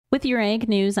With your Ag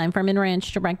News, I'm Farm and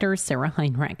Ranch Director Sarah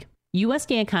Heinrich.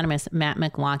 USDA economist Matt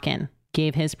McLaughlin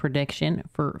gave his prediction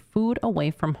for food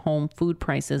away from home food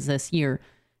prices this year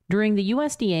during the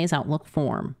USDA's Outlook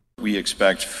Forum. We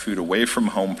expect food away from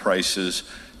home prices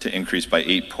to increase by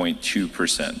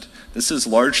 8.2%. This is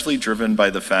largely driven by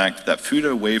the fact that food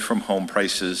away from home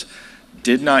prices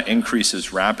did not increase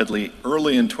as rapidly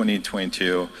early in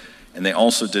 2022, and they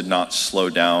also did not slow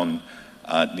down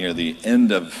near the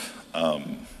end of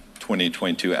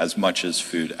 2022 as much as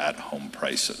food at home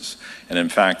prices. And in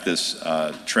fact, this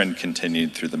trend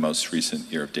continued through the most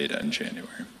recent year of data in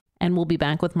January. And we'll be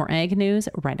back with more Ag News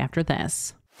right after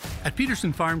this. At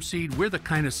Peterson Farm Seed, we're the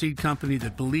kind of seed company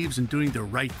that believes in doing the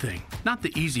right thing, not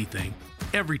the easy thing,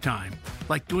 every time.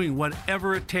 Like doing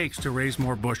whatever it takes to raise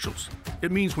more bushels.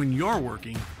 It means when you're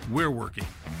working, we're working.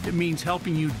 It means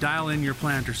helping you dial in your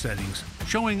planter settings,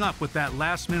 showing up with that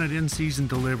last-minute in-season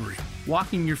delivery,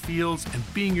 walking your fields,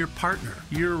 and being your partner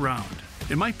year-round.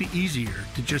 It might be easier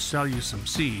to just sell you some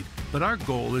seed, but our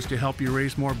goal is to help you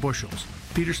raise more bushels.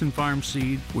 Peterson Farm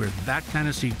Seed, we're that kind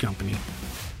of seed company.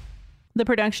 The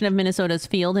production of Minnesota's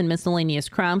field and miscellaneous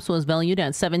crops was valued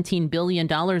at $17 billion in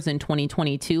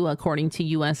 2022, according to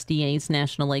USDA's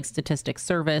National Ag Statistics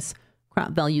Service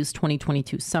Crop Values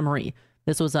 2022 summary.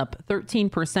 This was up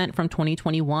 13% from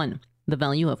 2021. The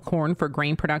value of corn for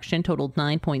grain production totaled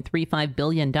 $9.35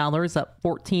 billion, up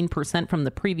 14% from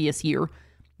the previous year.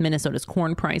 Minnesota's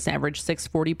corn price averaged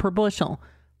 $6.40 per bushel,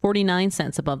 49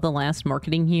 cents above the last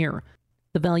marketing year.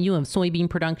 The value of soybean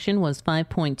production was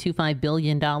 $5.25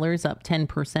 billion, up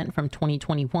 10% from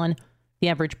 2021. The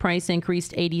average price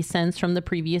increased 80 cents from the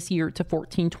previous year to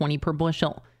 $14.20 per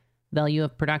bushel. Value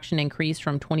of production increased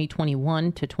from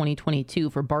 2021 to 2022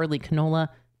 for barley, canola,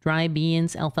 dry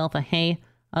beans, alfalfa hay,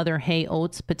 other hay,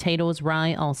 oats, potatoes,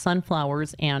 rye, all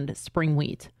sunflowers, and spring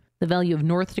wheat. The value of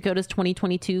North Dakota's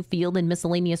 2022 field and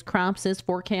miscellaneous crops is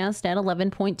forecast at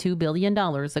 $11.2 billion,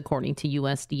 according to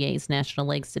USDA's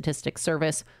National Ag Statistics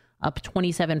Service, up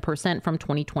 27% from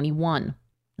 2021.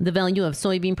 The value of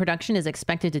soybean production is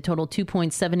expected to total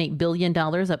 $2.78 billion,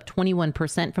 up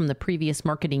 21% from the previous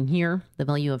marketing year. The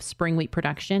value of spring wheat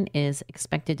production is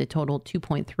expected to total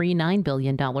 $2.39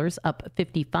 billion, up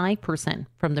 55%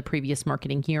 from the previous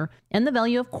marketing year. And the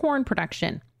value of corn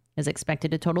production is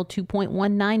expected to total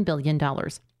 $2.19 billion.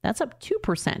 That's up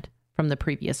 2% from the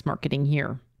previous marketing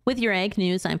year. With your Ag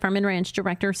News, I'm Farm and Ranch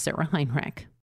Director Sarah Heinrich.